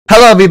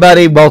Hello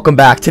everybody, welcome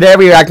back. Today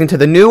we're reacting to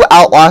the new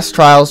Outlast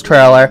Trials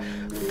trailer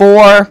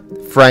for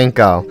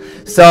Franco.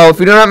 So if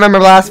you don't remember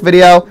last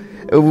video,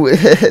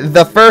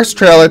 the first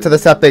trailer to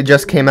this update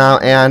just came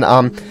out and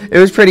it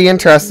was pretty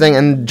interesting,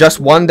 and just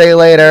one day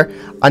later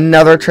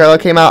another trailer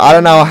came out. I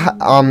don't know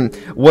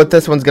what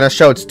this one's gonna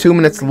show. It's 2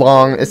 minutes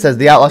long. It says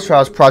the Outlast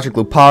Trials Project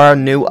Lupara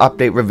new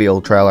update reveal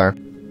trailer.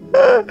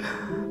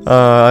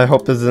 I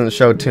hope this doesn't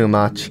show too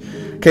much.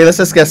 Okay, let's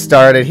just get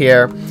started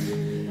here.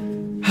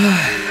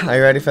 Are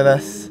you ready for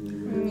this?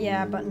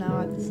 Yeah, but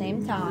now at the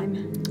same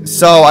time.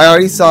 So, I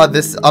already saw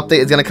this update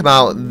is going to come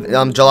out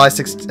July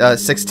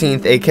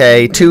 16th,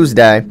 aka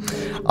Tuesday.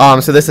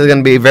 So this is going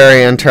to be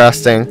very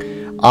interesting.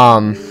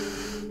 And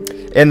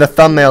the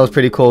thumbnail is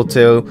pretty cool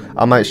too.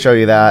 I might show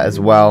you that as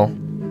well.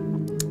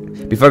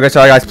 Before I get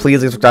started, guys,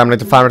 please leave subscribe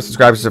to 500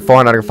 subscribers to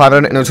 400,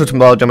 500, and switch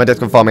below. Join my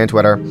Discord, follow me on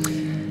Twitter.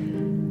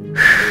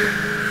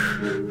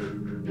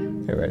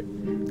 Okay, ready?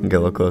 Get a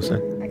little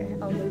closer.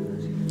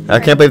 I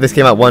can't believe this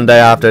came out one day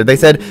after. They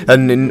said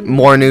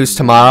more news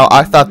tomorrow.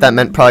 I thought that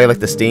meant probably like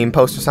the Steam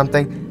post or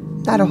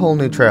something. Not a whole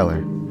new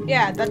trailer.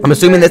 Yeah, that's I'm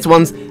assuming this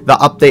one's the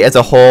update as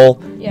a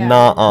whole, yeah.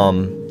 Not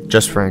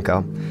just Franco.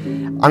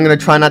 I'm gonna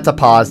try not to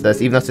pause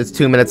this, even though it's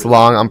 2 minutes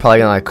long. I'm probably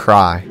gonna like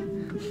cry.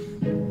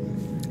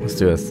 Let's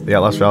do this. The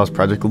Outlast Trials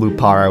Project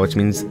Lupara, which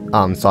means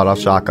sawed-off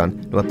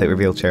shotgun. New update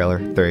reveal trailer.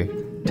 3,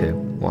 2,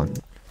 1.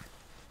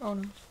 Oh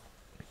no.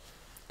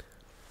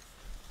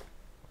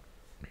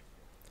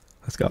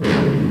 Let's go.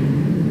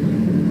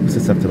 What's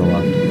this up to the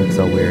left? Looks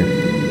so weird.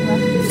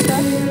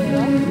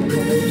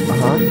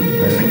 Uh-huh.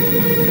 Okay.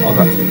 Oh,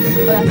 that's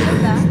like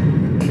that.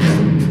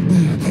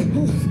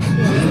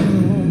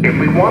 If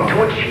we want to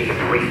achieve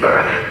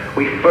rebirth,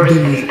 we first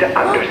need to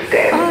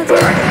understand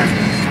birth.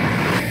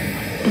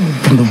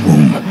 From the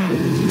womb,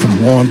 from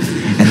warmth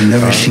and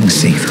nourishing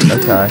safety,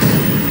 Okay.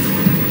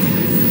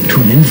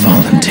 to an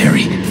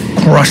involuntary,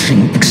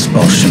 crushing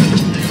expulsion.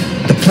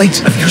 The plates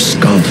of your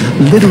skull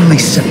literally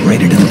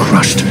separated and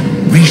crushed,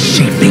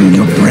 reshaping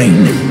your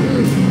brain.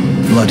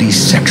 Bloody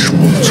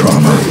sexual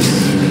trauma.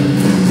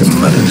 Your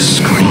mother's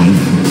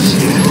screams,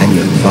 and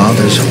your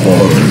father's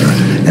horror,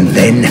 and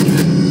then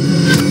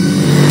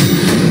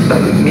The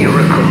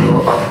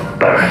miracle of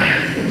birth.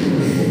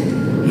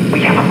 We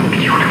have a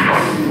beautiful,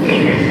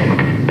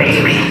 innocent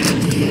baby.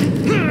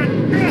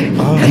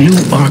 a new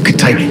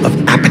archetype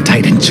of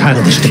appetite and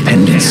childish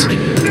dependence.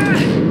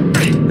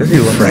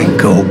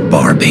 Franco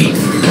Barbie.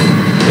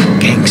 A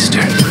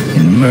gangster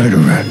and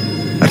murderer.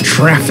 A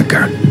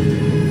trafficker.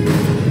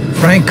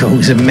 Franco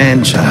is a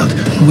man-child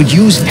who would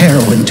use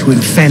heroin to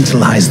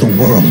infantilize the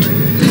world.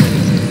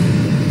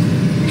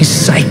 His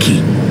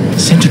psyche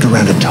centered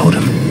around a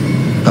totem.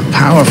 A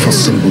powerful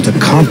symbol to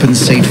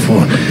compensate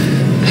for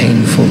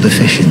painful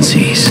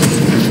deficiencies.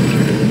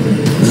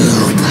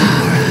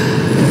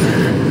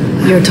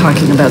 You're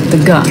talking about the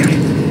gun.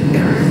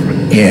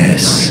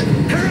 Yes.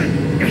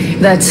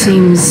 That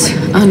seems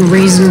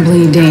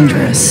unreasonably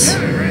dangerous.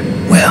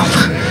 Well,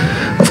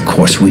 of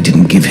course we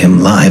didn't give him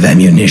live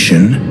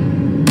ammunition.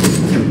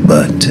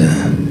 But,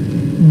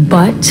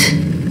 But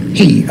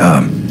he,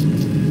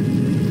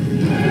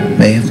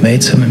 may have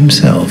made some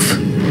himself.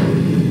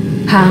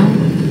 how?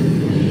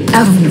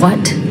 Out of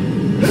what?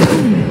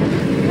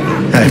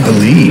 I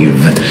believe.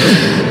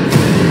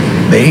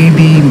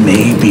 Baby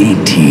may be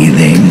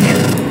teething.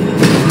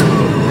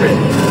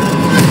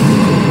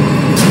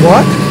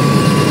 What?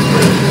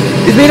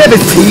 He's made up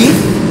his teeth?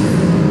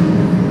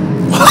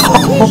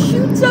 He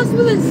shoots us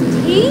with his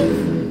teeth?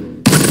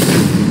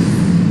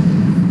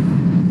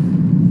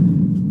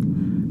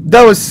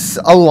 That was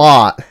a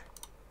lot.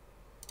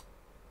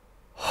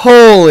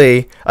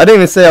 Holy. I didn't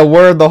even say a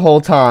word the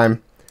whole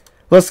time.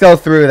 Let's go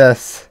through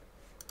this.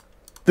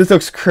 This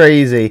looks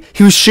crazy.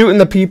 He was shooting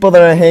the people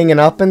that are hanging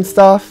up and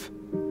stuff.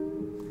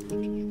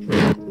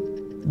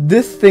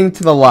 This thing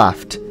to the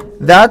left.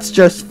 That's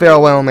just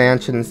Farewell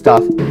Mansion and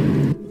stuff.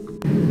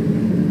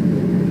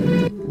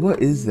 What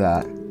is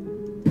that?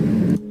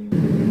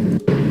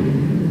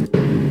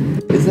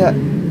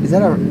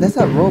 That's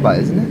that robot,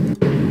 isn't it?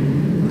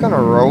 What kind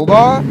of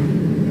robot?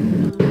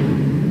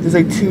 There's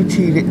like 2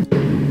 TV.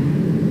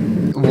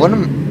 What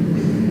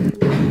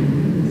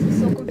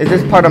is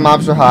this part of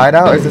Mobster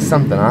Hideout, or is this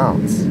something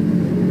else?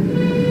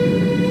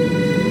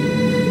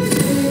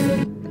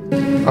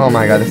 Oh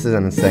my god, this is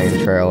an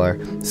insane trailer.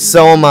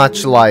 So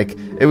much, like,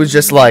 it was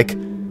just like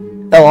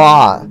a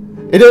lot.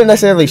 It didn't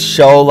necessarily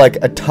show like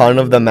a ton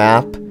of the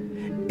map.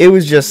 It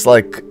was just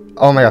like,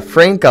 oh my god,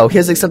 Franco. He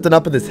has like something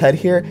up with his head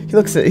here.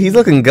 He's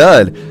looking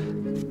good.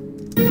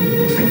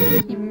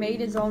 He made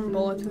his own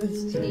bullets with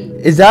his teeth.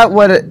 Is that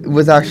what it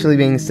was actually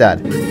being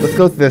said? Let's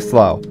go through this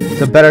slow.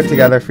 So better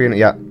together for you.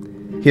 Yeah.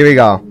 Here we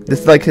go. This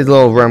is like his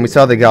little room. We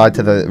saw the guy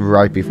to the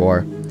right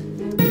before.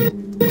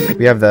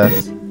 We have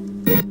this.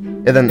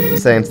 And then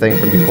same thing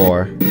from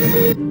before.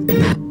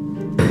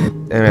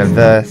 And we have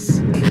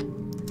this.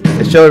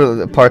 It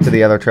showed parts of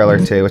the other trailer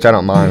too, which I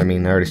don't mind. I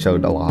mean, I already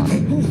showed a lot.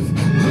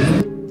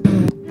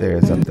 There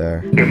it is up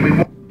there.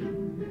 And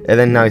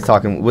then now he's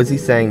talking. What's he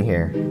saying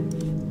here?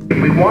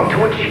 If we want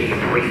to achieve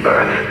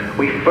rebirth,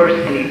 we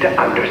first need to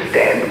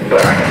understand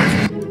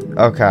birth.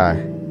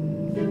 Okay.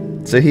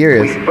 So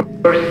here We is.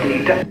 first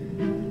need to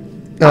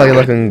Oh, you're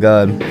looking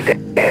good.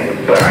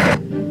 understand birth.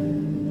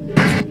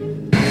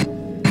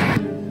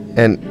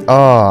 And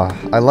oh,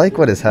 I like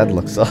what his head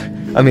looks like.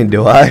 I mean,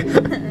 do I?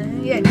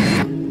 Yeah.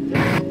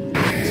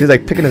 She's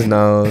like picking his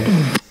nose.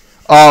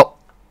 Oh,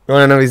 you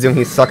wanna know what he's doing?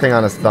 He's sucking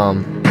on his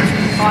thumb. Oh,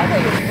 I thought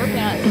you were working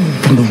on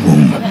it. From the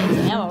womb. Okay, it's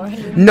ammo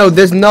already. No,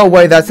 there's no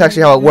way that's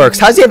actually how it works.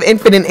 How does he have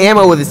infinite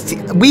ammo with his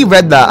we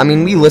read that. I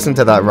mean, we listened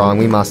to that wrong.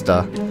 We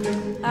musta.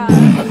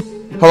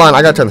 Hold on,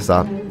 I gotta turn this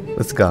off.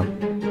 Let's go.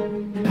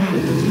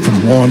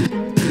 From warmth.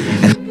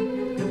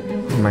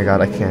 Oh my god,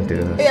 I can't do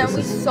this. Yeah, This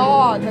we is-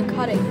 saw the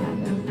cutting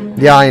happen.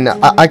 Yeah, I know.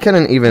 I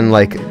couldn't even,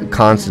 like,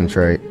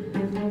 concentrate.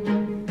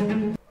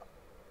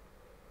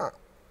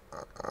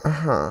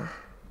 Uh-huh.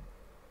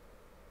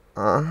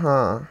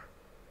 Uh-huh.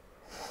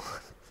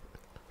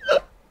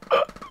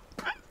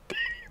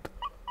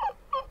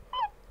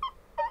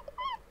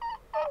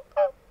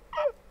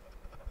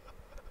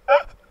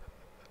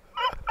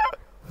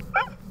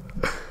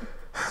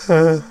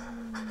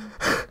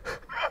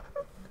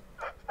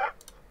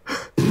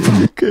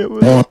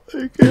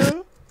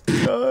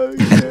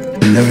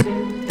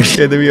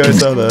 Yeah, then we already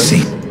saw that.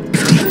 See.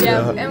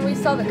 Yeah, and we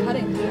saw the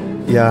cutting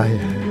happen. Yeah.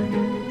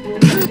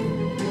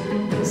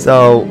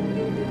 So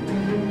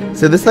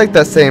this is like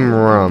that same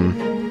room.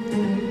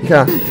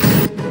 Yeah.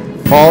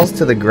 Falls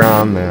to the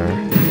ground there.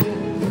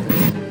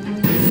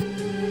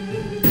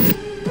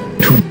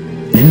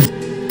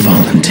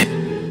 Involuntary.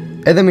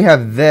 And then we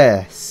have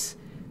this.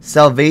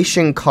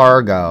 Salvation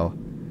Cargo.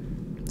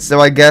 So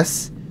I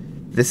guess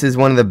this is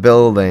one of the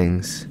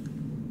buildings.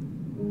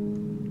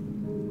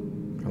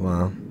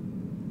 Wow.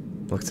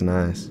 Looks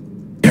nice.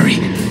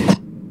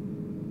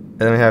 And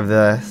then we have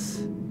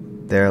this.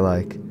 They're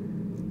like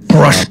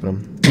Rush.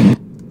 stopping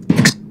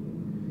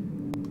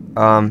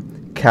them.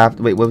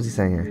 Wait, what was he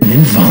saying here?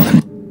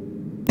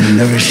 Involuntary.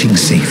 Nourishing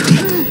safety.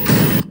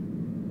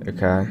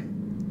 Okay.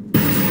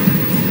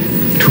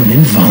 To an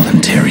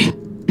involuntary.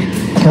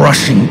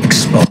 Crushing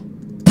expulsion.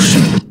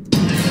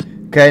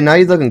 Okay, now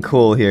he's looking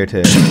cool here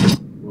too.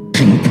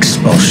 Crushing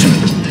expulsion.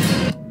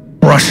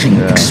 Crushing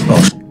Yeah.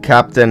 expulsion.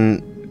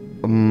 Captain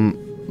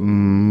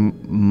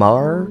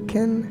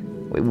Markin?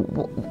 Wait,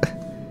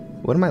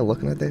 what am I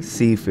looking at there?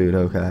 Seafood,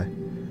 okay.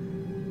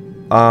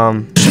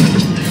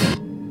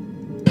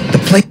 The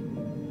plate.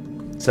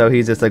 So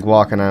he's just like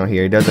walking out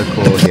here. He does look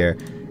cool here.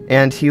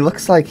 And he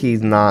looks like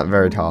he's not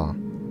very tall.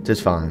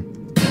 Just fine.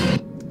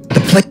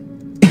 The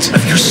plates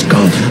of your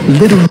skull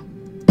literally.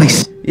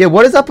 Yeah,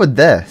 what is up with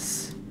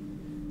this?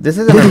 This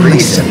isn't a Literally,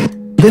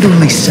 reason.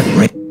 literally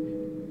separate.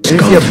 You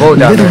see a boat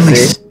down there,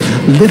 see?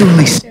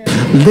 Literally,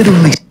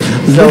 literally,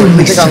 So we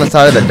think on the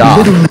side of the dock.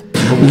 literally,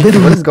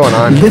 What is going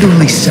on?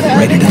 Literally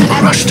separated and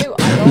crushed.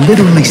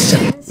 Literally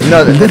separated.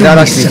 No, that Literally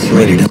actually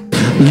separated.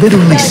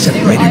 Literally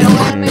separated and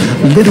crushed.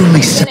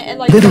 Literally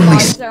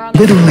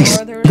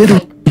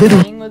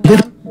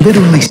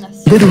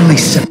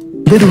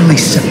literally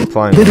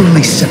Fine.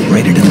 literally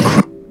separated and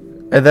crushed.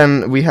 And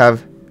then we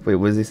have. Wait,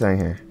 what is he saying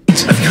here?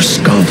 Of your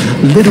skull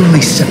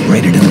literally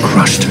separated and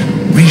crushed,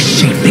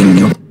 reshaping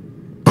your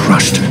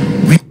crushed,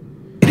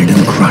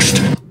 and crushed,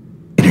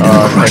 and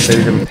crushed, So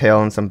he's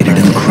impaled something.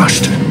 and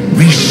crushed,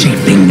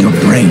 reshaping your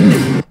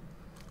brain.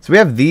 So we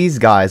have these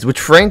guys, which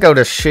Franco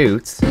just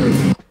shoots.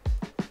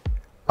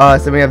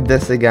 So we have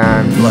this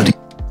again. Bloody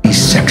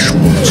sexual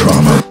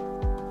trauma.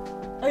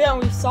 Oh yeah,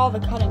 we saw the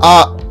cutting.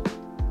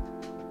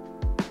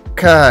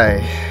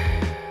 Okay.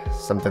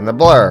 Something to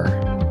blur.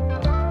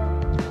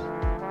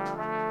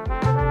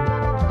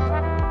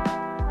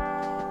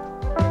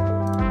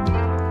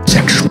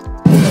 Sexual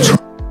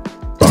trauma.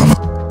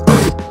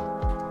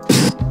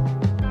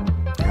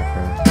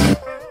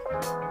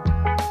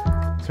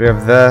 So we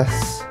have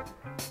this.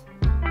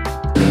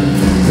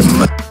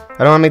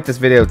 I don't want to make this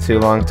video too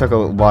long. It took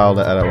a while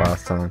to edit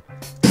last time.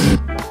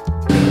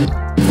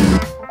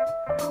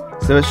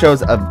 So it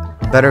shows a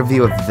better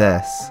view of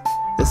this.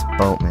 This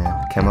boat,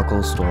 man.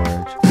 Chemical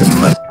storage.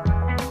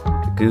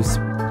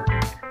 Gooseberry?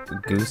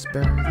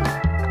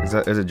 Is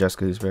it just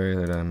gooseberry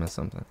or did I miss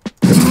something?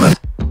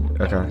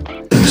 Okay.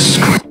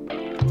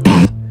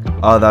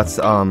 Oh, that's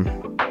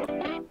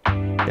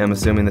yeah, I'm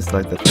assuming this is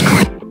like the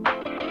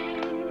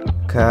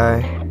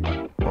okay.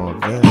 All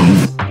of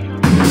this.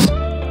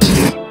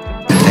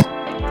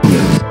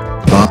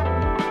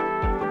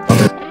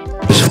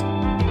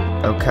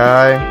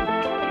 Okay.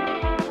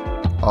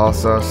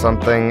 Also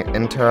something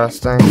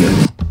interesting.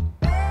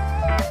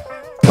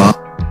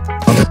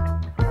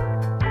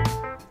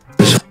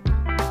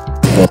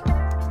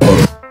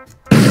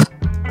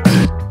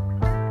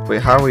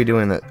 Wait, how are we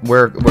doing it?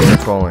 We're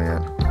controlling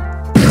it.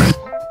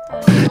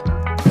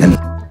 And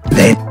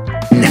then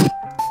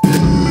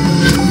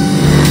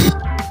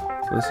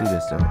What's he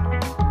just doing?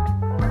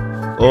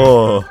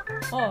 Oh.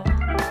 Oh.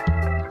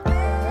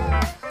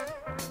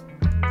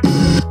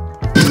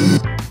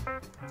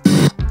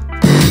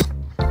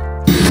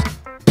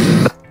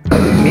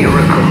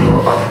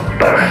 Miracle of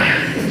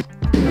birth.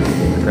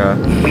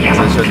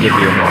 should give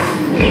you a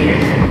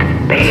hint.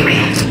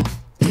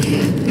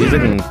 He's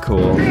looking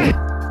cool.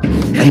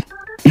 A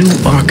new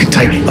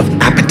archetype of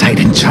appetite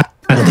and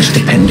childish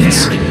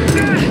dependence.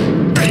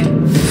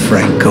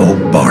 Franco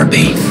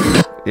Barbie.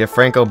 Yeah,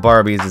 Franco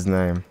Barbie is his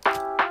name.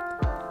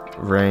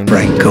 Rain.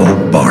 Franco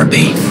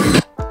Barbie.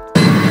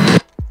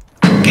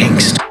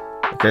 Gangster.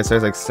 Okay, so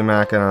he's like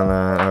smacking on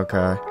that.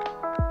 Okay.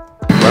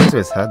 Right to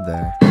his head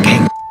there.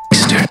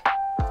 Gangster.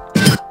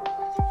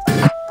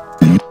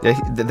 Yeah,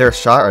 they're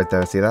shot right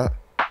there. See that?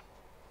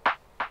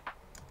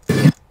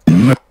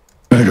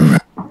 Murderer.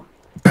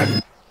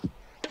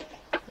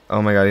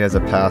 Oh my god, he has a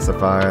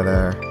pacifier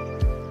there.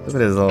 Look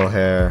at his little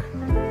hair.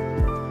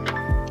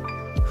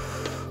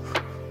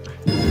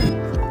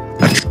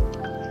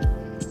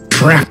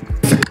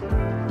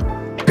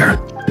 Trafficker.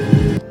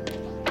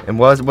 And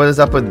what is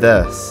up with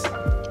this?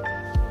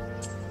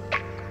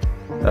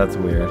 That's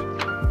weird.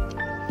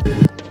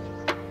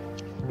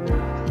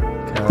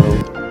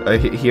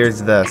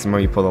 Here's this, and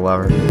where you pull the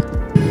lever.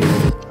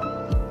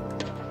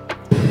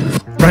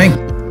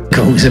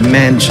 Franco is a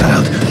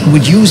man-child who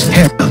would use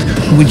heroin.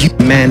 Who would use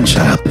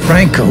man-child.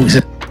 Franco is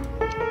a...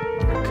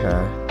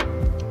 Okay.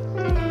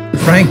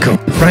 Franco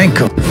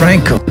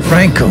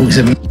is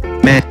a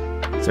man.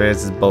 So he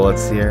has his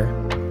bullets here.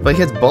 But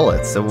he has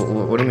bullets, so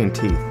what do you mean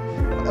teeth?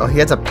 Oh, he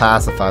has a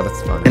pacifier,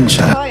 that's funny.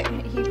 Man-child.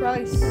 He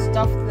probably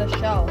stuffed the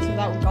shells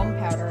without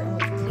gunpowder and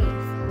with teeth.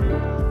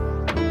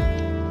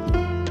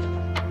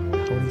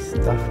 How would he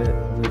stuff it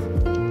with...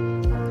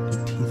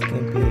 Teeth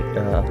can't be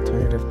an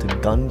alternative to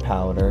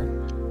gunpowder.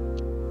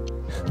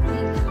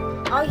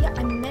 Oh yeah,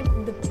 I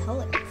meant the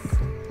pellets.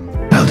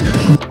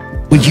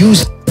 Would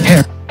use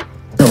heroin.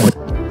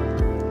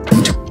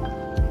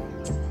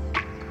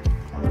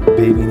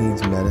 Baby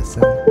needs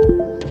medicine.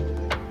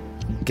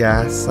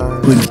 Gas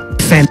sign. Would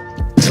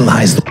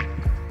fantasize the...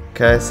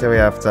 Okay, so we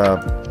have to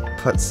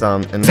put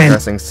some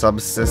interesting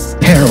substances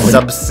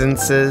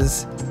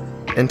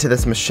into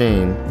this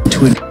machine. To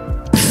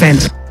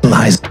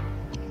fantasize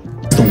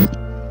the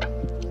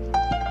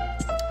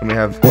And we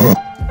have... world.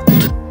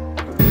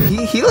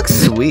 He looks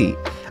sweet.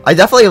 We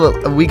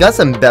got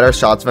some better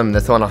shots of him in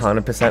this one,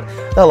 100%.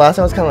 The last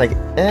one was kind of like,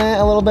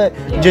 a little bit.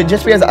 Yeah.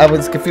 Just because I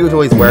was confused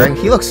what he's wearing.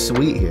 He looks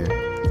sweet here. He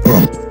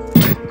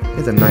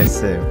has a nice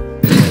suit.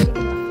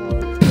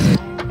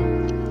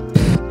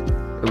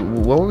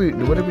 What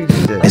did we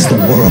do? Is the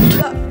world.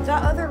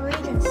 That other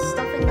region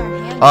stuffing their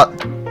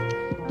hands.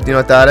 Do you know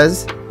what that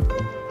is?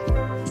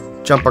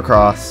 Jump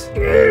across.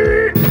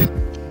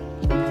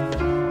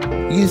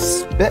 You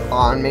spit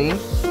on me.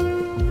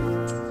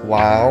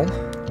 Wow.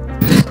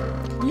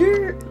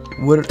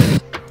 What? See,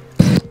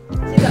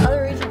 the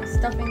other region is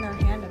stuffing their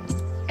hand in.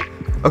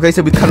 Okay,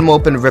 so we cut him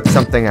open and rip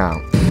something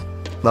out.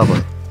 Lovely.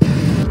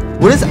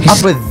 What is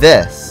up with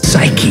this?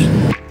 Psyche.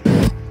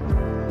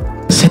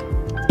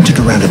 Centered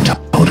around a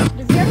totem.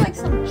 Does he have like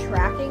some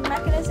tracking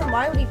mechanism?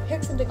 Why would he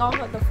pick something off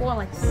at the floor and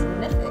like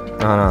sniff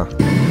it? I don't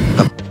know.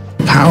 A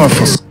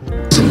powerful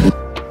symbol.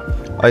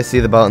 I see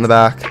the belt in the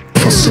back.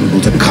 Symbol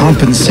to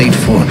compensate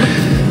for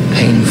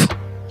painful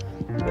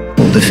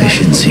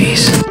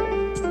deficiencies.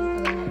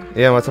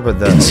 Yeah, what's up with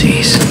this?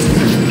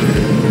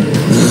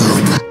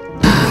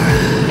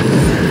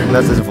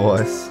 That's his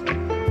voice.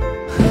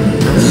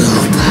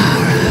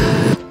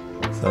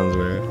 Sounds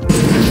weird.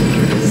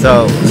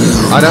 So,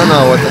 I don't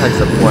know what the heck's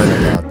the point of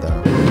that,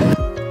 though.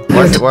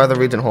 Why are the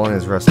region holding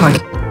his wrist?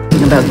 Talking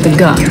about the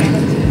gun.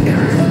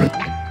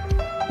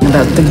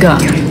 About the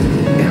gun.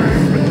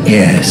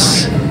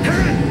 Yes.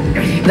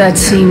 That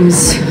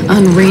seems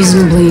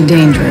unreasonably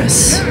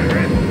dangerous.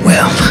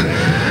 Well,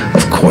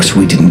 of course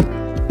we didn't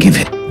give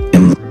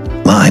him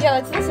live Yeah,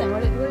 let's listen.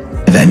 What is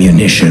this?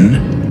 ammunition.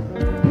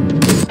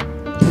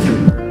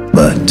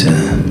 But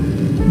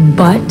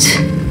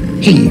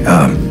he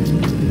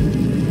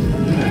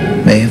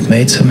may have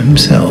made some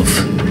himself.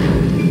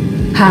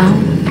 How?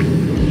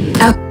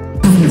 Out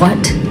of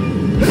what?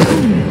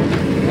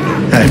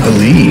 I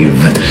believe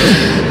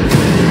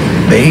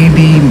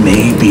baby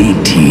may be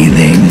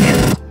teething.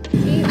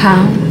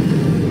 How?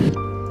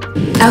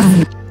 Out of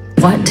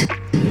what?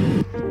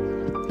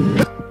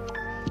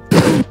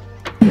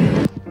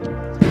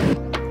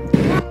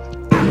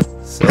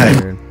 So I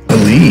weird.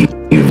 believe.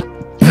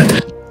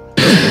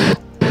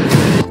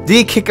 Did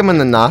he kick him in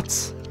the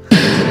nuts?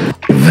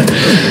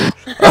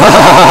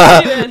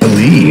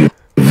 Believe.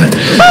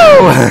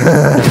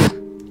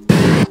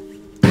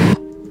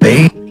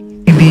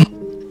 Baby.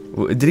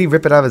 Did he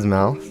rip it out of his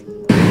mouth?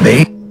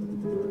 Baby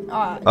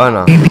Oh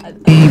no. I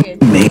think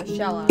it's a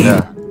shell out.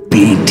 Yeah.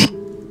 be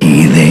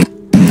teething.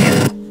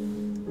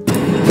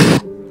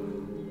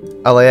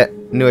 Elliot,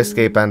 new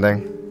escape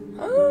ending.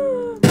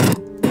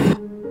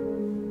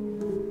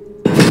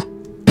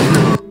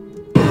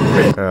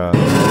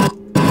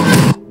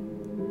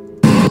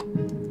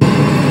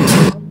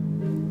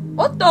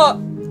 What the?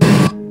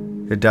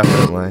 You're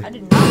definitely. I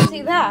did not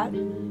see that.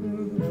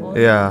 Before.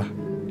 Yeah.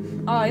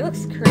 Oh, he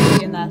looks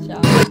creepy in that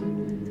shot.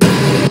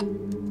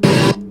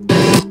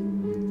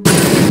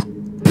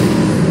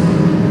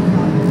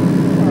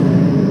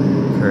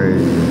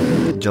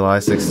 Crazy. July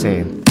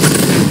 16th.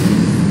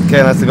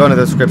 Okay, let's go into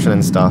the description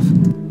and stuff.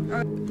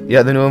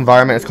 Yeah, the new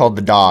environment is called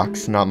the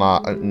Docks,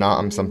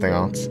 not something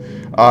else.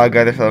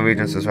 Guide the fellow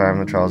regions to survive in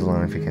the trials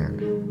alone if you can.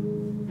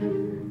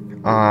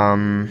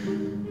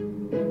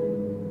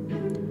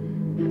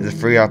 It's a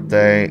free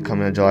update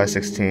coming to July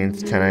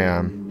 16th, 10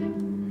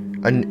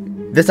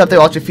 a.m. This update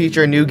will also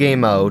feature a new game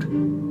mode,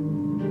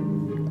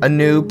 a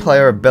new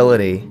player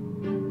ability,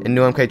 and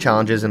new MK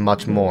challenges and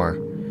much more.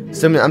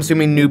 So I'm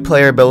assuming new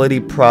player ability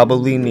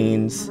probably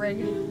means...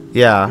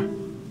 Yeah.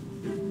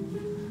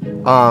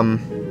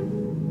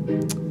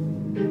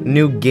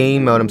 New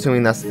game mode, I'm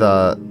assuming that's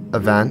the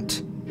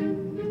event.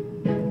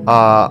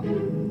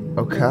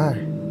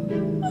 Okay.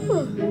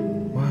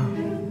 Wow.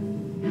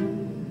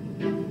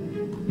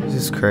 This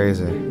is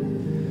crazy.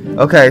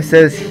 Okay, it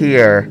says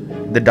here,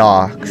 the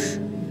docks.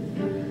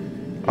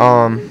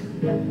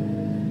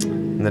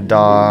 The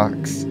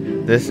docks.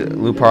 This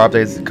loop power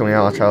update is coming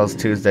out on Trials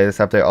Tuesday. This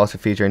update also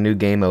features a new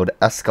game mode,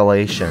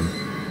 Escalation.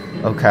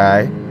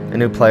 Okay. A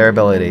new player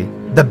ability.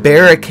 The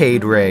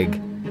Barricade Rig.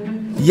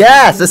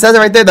 Yes, it says it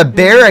right there, the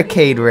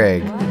Barricade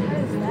Rig. What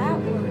does that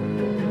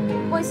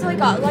work? Wait, so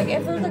like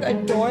if there's like a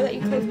door that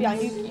you close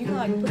behind you, you can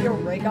like put your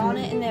rig on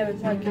it and then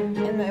it's like in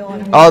the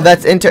like. Oh,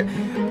 that's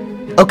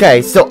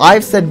Okay, so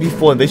I've said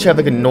before they should have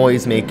like a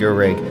noisemaker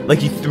rig.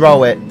 Like you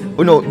throw it.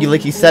 Oh no,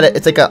 you set it.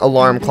 It's like an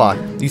alarm clock.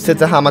 You set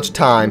to how much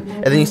time,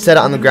 and then you set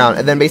it on the ground,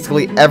 and then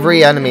basically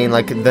every enemy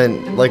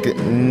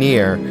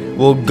near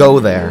will go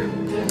there.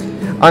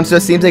 So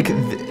it seems like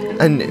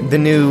the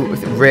new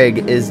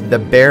rig is the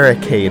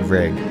Barricade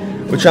Rig,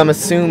 which I'm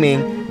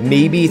assuming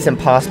maybe it's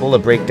impossible to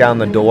break down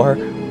the door,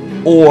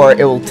 or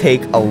it will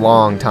take a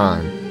long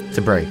time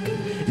to break.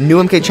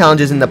 New MK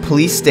challenges in the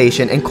police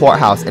station and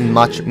courthouse, and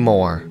much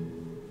more.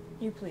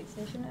 New police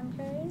station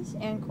MKs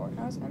and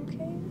courthouse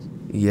MKs?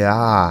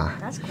 Yeah.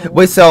 That's cool.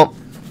 Wait, so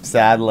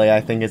sadly, I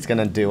think it's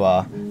gonna do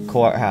a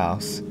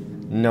courthouse.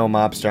 No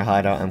mobster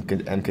hideout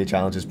MK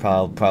challenges,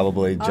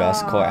 probably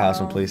just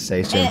courthouse and police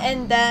station.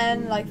 And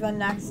then like the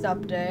next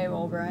update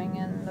will bring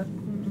in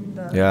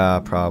the Yeah,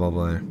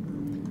 probably.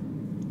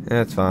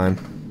 Yeah, it's fine.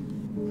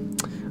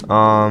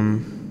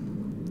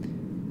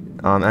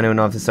 Anyone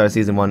know if this started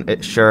season 1?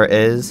 It sure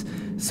is.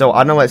 So I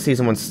don't know what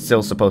season 1's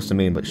still supposed to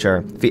mean, but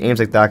sure. If he aims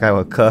like that guy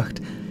with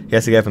cooked, he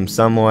has to get from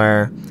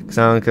somewhere.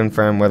 Someone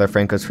confirm whether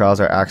Franco's trials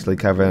are actually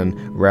covered in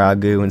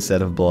ragu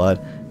instead of blood.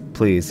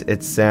 Please,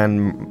 it's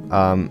San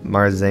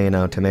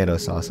Marzano tomato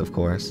sauce, of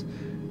course.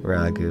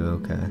 Ragu,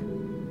 okay.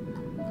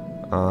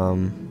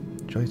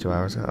 22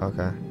 hours ago,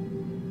 okay.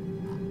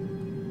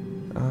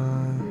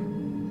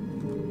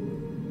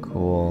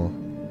 Cool.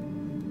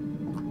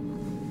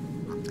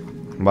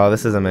 Wow,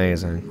 this is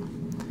amazing.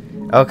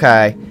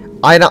 Okay,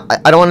 I don't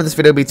want this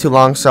video to be too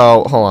long,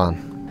 so hold on.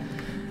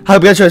 I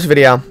hope you guys enjoyed this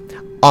video.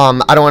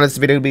 I don't want this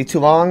video to be too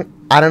long.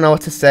 I don't know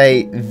what to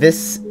say.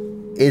 This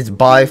is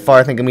by far,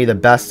 I think, gonna be the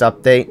best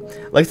update.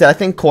 Like I said, I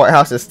think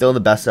Courthouse is still the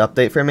best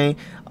update for me.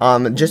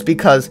 Just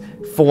because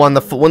for when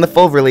the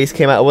full release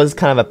came out, it was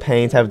kind of a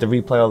pain to have to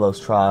replay all those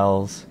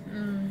trials.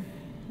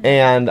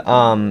 And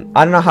I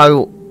don't know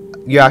how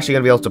you're actually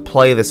gonna be able to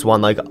play this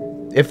one. Like,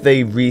 if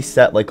they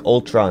reset like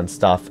Ultra and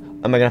stuff,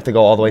 am I gonna have to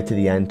go all the way to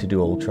the end to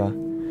do Ultra,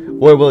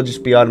 or will it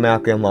just be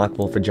automatically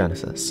unlockable for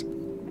Genesis?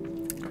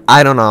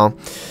 I don't know,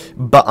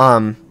 but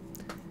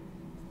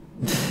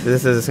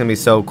this is gonna be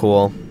so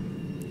cool.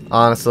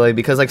 Honestly,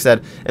 because like I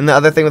said, and the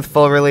other thing with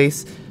full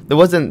release, there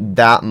wasn't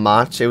that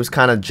much. It was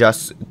kind of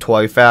just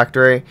Toy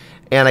Factory,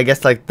 and I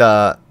guess like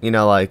the,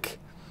 like,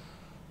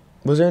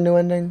 was there a new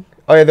ending?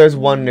 Oh yeah, there's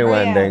one new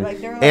ending, like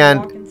they're, like,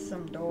 and walking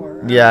some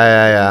door.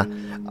 yeah.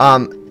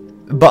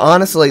 But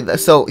honestly,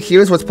 so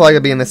here's what's probably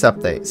gonna be in this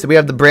update. So we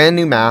have the brand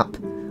new map,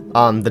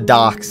 the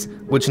docks,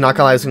 which not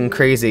gonna lie is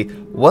crazy.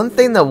 One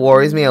thing that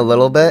worries me a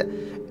little bit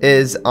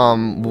is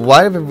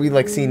why have we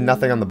like seen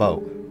nothing on the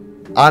boat?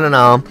 I don't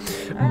know,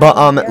 but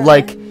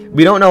like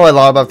we don't know a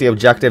lot about the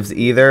objectives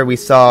either. We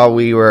saw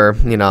we were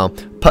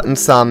putting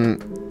some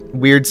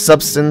weird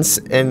substance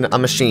in a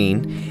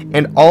machine,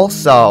 and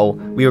also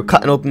we were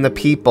cutting open the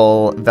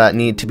people that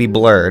need to be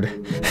blurred.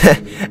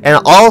 And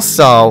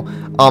also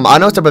I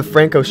noticed about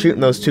Franco shooting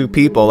those 2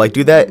 people. Like,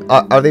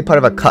 are they part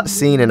of a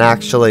cutscene and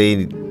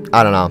actually,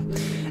 I don't know.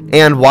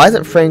 And why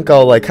isn't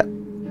Franco like,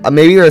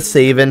 maybe they're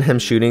saving him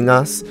shooting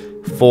us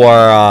for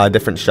a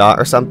different shot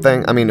or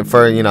something. I mean,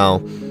 for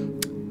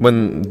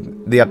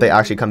when the update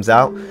actually comes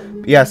out.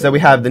 Yeah, so we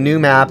have the new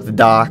map, the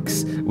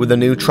docks, with a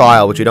new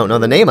trial, which we don't know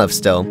the name of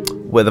still,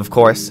 with, of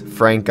course,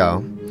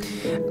 Franco.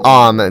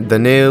 The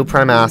new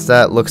prime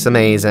asset looks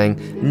amazing.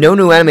 No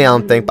new enemy, I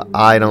don't think, but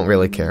I don't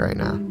really care right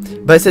now.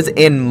 But it says,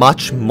 and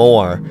much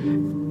more.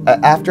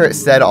 After it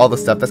said all the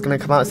stuff that's going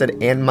to come out, it said,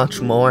 and much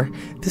more.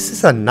 This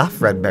is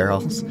enough, Red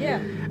Barrels. Yeah.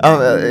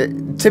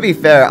 To be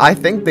fair, I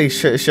think they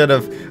should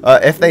have,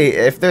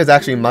 if there's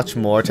actually much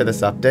more to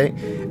this update.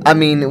 I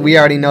mean, we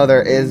already know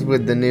there is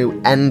with the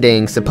new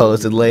ending,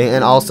 supposedly,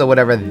 and also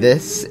whatever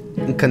this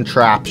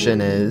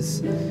contraption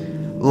is.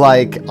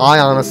 Like, I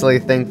honestly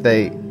think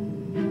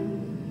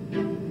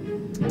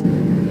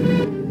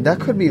that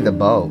could be the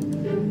boat.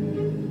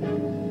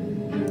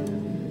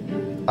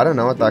 I don't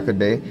know what that could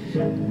be.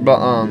 But,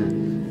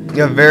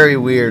 yeah, very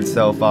weird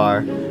so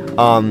far.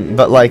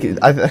 But, like,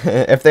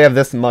 if they have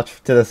this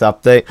much to this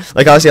update,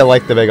 like, obviously I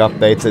like the big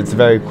updates. It's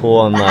very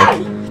cool and,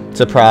 like,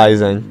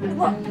 surprising.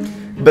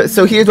 But,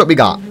 so here's what we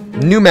got.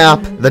 New map,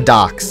 the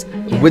docks,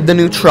 with the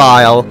new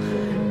trial,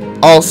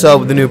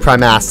 also the new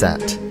prime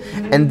asset.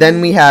 And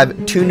then we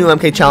have 2 new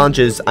MK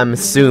challenges, I'm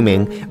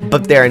assuming,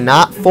 but they're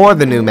not for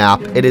the new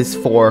map. It is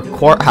for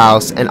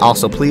courthouse and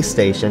also police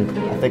station.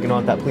 I think I know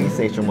what that police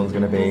station one's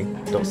gonna be.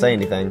 Don't say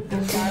anything.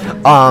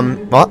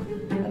 What?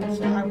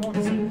 I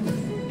won't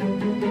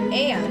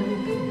see.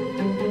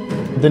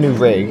 And the new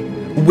rig,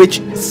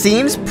 which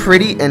seems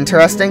pretty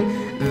interesting.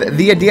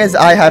 The ideas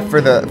I have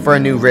for a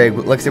new rig,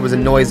 like it was a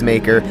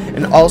noisemaker,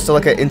 and also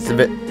like an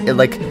instant,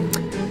 like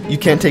you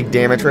can't take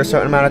damage for a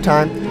certain amount of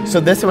time. So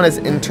this one is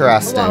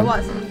interesting. Well,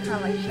 what? So you kind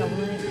of like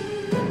shoveling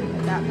it,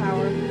 like that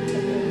power,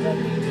 and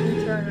then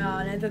you turn it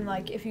on, and then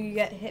like if you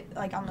get hit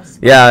like on the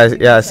spot,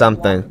 yeah,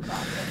 something.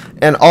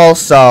 And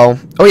also,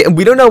 oh yeah,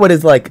 we don't know what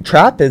his like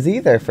trap is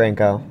either,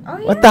 Franco. Oh,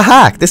 yeah. What the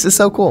heck? This is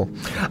so cool.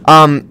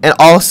 And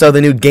also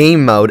the new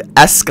game mode,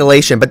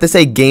 escalation. But this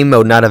is a game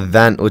mode, not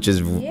event, which is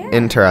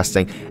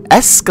interesting.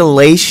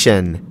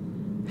 Escalation.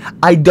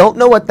 I don't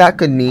know what that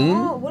could mean.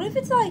 Oh, what if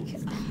it's like,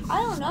 I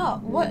don't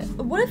know.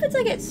 What if it's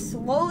like it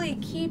slowly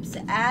keeps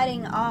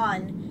adding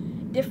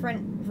on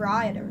different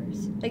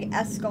riders, like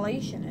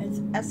escalation. It's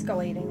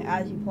escalating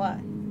as you play.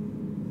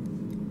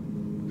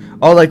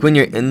 Oh, like when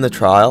you're in the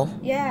trial?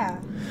 Yeah.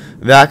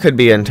 That could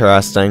be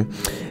interesting.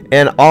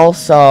 And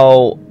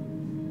also,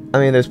 I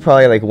mean, there's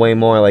probably like way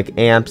more like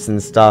amps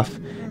and stuff.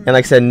 And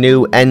like I said,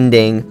 new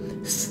ending,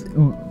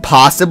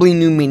 possibly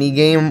new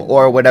minigame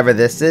or whatever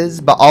this is.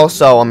 But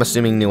also, I'm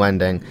assuming new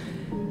ending.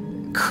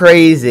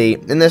 Crazy.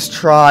 And this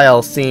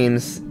trial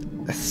seems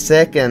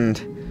sick and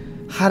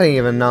I don't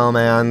even know,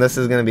 man. This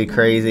is going to be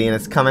crazy. And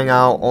it's coming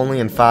out only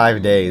in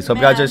 5 days. Hope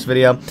you guys enjoyed this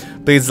video.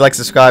 Please like,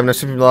 subscribe, and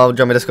below.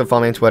 Join my Discord,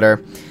 follow me on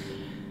Twitter.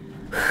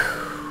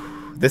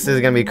 This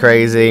is going to be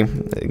crazy.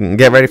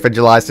 Get ready for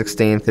July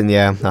 16th. And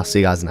yeah, I'll see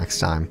you guys next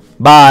time.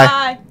 Bye.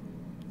 Bye.